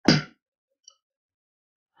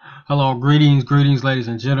Hello, greetings, ladies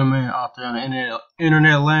and gentlemen out there on the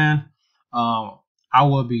internet land. I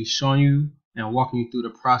will be showing you and walking you through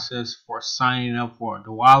the process for signing up for a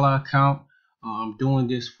Dwolla account. I'm doing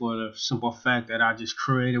this for the simple fact that I just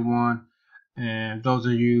created one, and those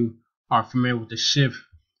of you are familiar with the Shift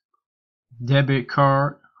Debit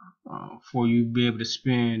Card, for you to be able to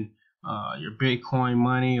spend your Bitcoin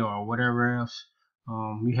money or whatever else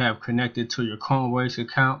you have connected to your Coinbase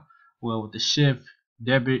account. Well, with the Shift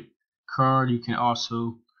Debit Card, you can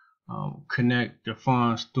also connect the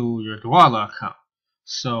funds through your Dwolla account.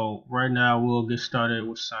 So right now we'll get started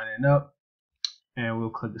with signing up, and we'll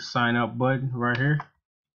click the sign up button right here.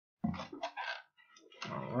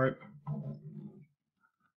 All right.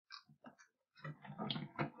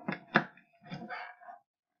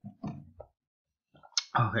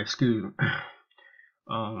 Okay, excuse me.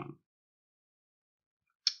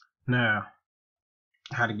 Now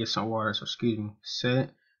how to get some water, so excuse me.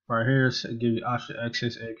 Set right here, so give you option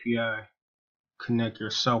access API, connect your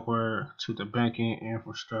software to the banking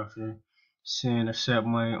infrastructure, send accept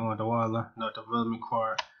money on the wallet, no development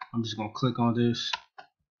card. I'm just gonna click on this.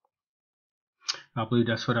 I believe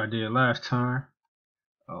that's what I did last time.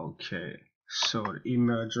 Okay, so the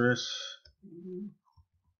email address,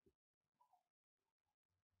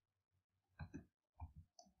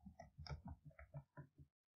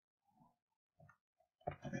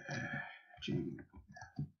 okay,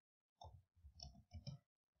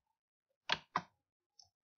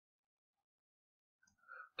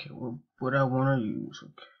 what I want to use.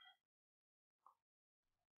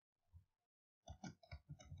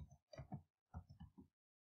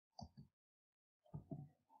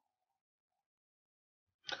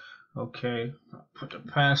 Okay, put the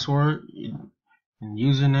password and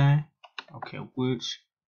username. Okay, which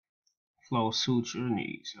flow suits your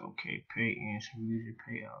needs. Okay, pay ins and user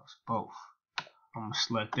payouts, both. I'm gonna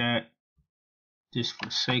select that just for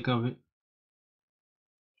the sake of it.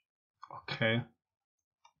 Okay.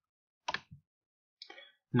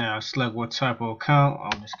 Now select what type of account.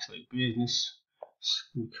 I'll just click business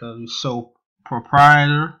because it's sole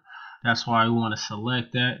proprietor. That's why we want to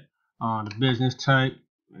select that. The business type,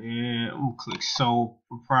 and I'm gonna click sole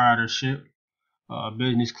proprietorship.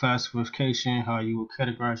 Business classification, how you will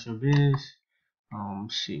categorize your business.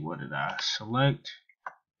 Let's see, what did I select?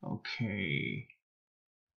 Okay,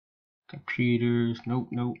 computers, nope.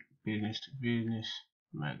 Business to business,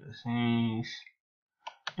 magazines,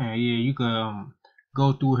 and yeah, you can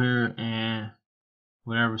go through here and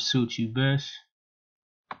whatever suits you best.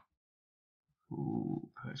 Ooh,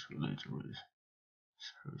 past religion,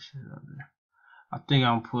 services other. I think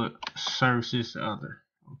I'm gonna put services other.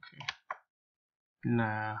 Okay.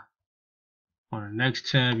 Now on the next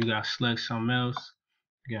tab, you gotta select something else.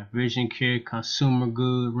 You got vision care, consumer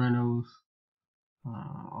good rentals,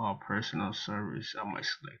 all personal service. I might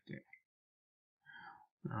select that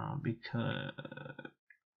because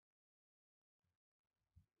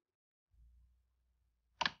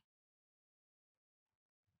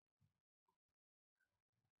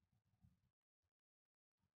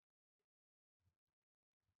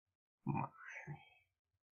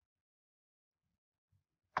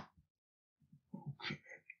okay.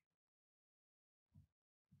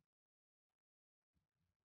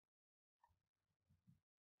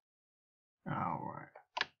 All right.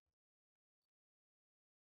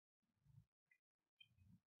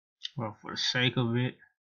 Well, for the sake of it,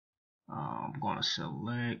 I'm gonna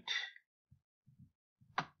select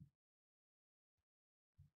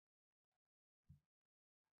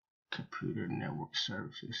computer network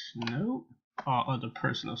services. Nope. All other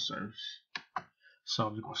personal service. So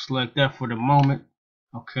I'm just gonna select that for the moment.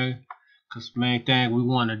 Okay. Because the main thing we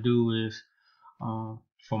want to do is,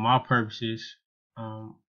 for my purposes,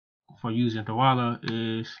 for using Dwolla,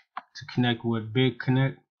 is to connect with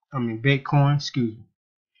Bitcoin.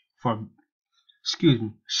 Excuse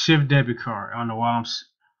me, Shift Debit Card. I don't know why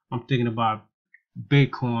I'm thinking about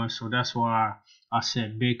Bitcoin, so that's why I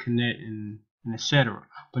said BitConnect and etc.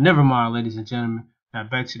 But never mind, ladies and gentlemen. Now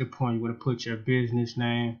back to the point. You want to put your business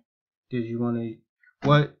name.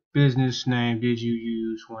 What business name did you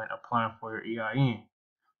use when applying for your EIN?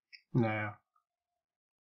 Now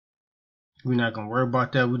we're not gonna worry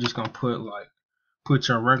about that. We're just gonna put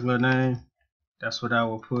your regular name. That's what I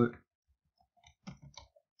will put.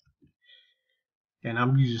 And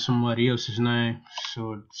I'm using somebody else's name,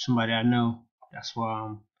 so somebody I know. That's why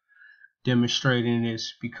I'm demonstrating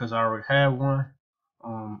this, because I already have one.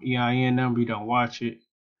 EIN number, you don't watch it.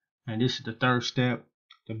 And this is the third step,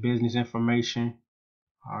 the business information.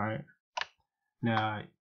 Alright. Now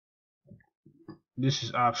this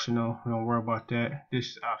is optional. We don't worry about that.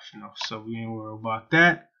 This is optional, so we ain't worry about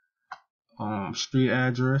that. street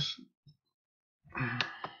address.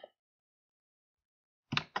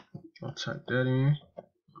 I'll type that in.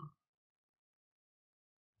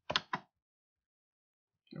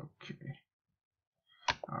 Okay.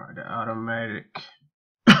 Alright, the automatic.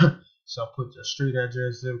 So I'll put the street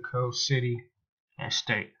address, zip code, city, and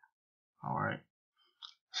state. Alright.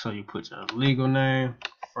 So you put your legal name,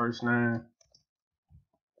 first name,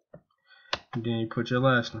 and then you put your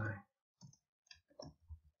last name.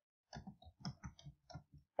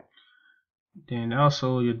 Then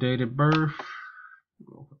also your date of birth.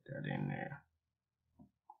 We'll put that in there.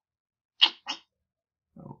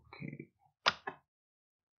 Okay.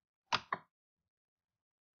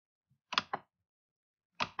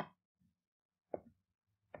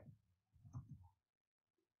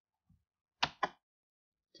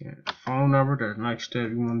 Then the phone number, the next step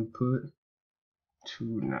you want to put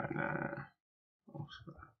 299. Oh,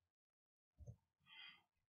 sorry.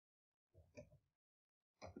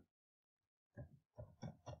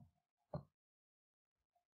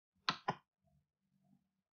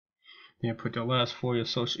 Then put the last 4 of your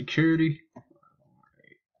social security.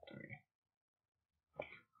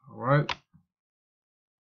 Alright.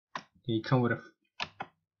 Then you come with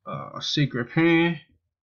a secret PIN.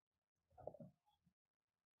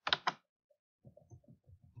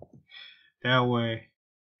 That way,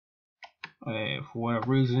 for whatever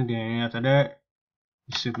reason, then after that,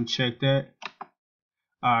 you simply check that.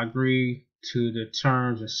 I agree to the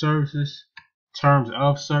terms of services.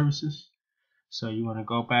 So you want to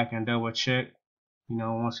go back and double check. You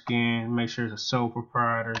know, once again, make sure it's a sole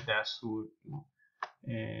proprietor. That's who.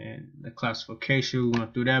 And the classification, we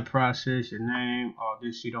went through that process. Your name, all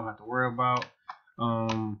this you don't have to worry about.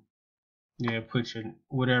 Yeah, put your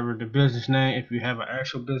whatever the business name. If you have an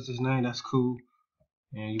actual business name, that's cool.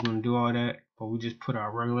 And you're gonna do all that, but we just put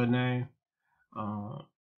our regular name,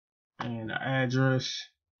 and the address,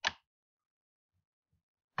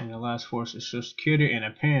 and the last 4 is social security and a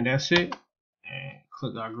PIN. That's it. And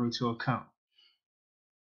click I agree to account.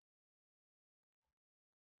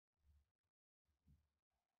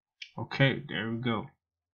 Okay, there we go.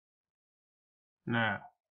 Now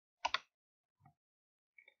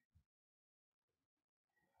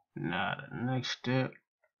the next step,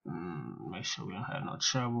 make sure we don't have no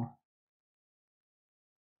trouble.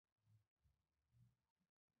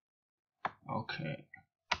 Okay.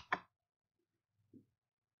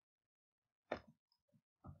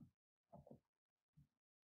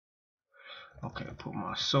 Okay, put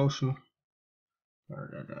my social.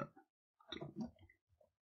 Start that up.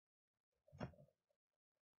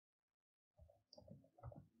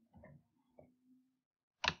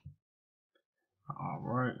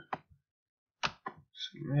 Alright.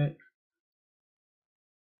 Submit.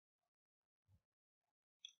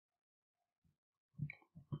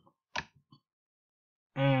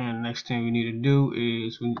 And next thing we need to do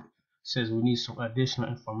is says we need some additional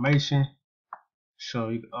information. So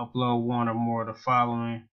you can upload one or more of the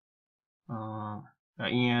following: an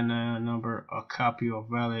EIN number, a copy of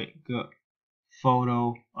valid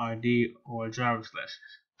photo ID, or a driver's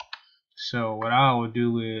license. So what I would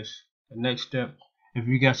do is the next step. If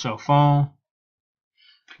you got your phone,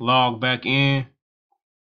 log back in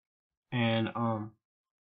and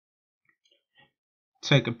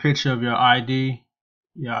take a picture of your ID,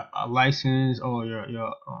 your license, or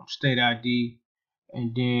your state ID,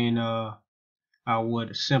 and then I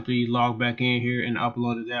would simply log back in here and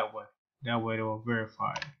upload it that way. That way it will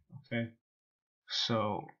verify it. Okay,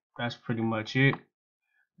 so that's pretty much it,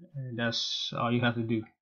 and that's all you have to do.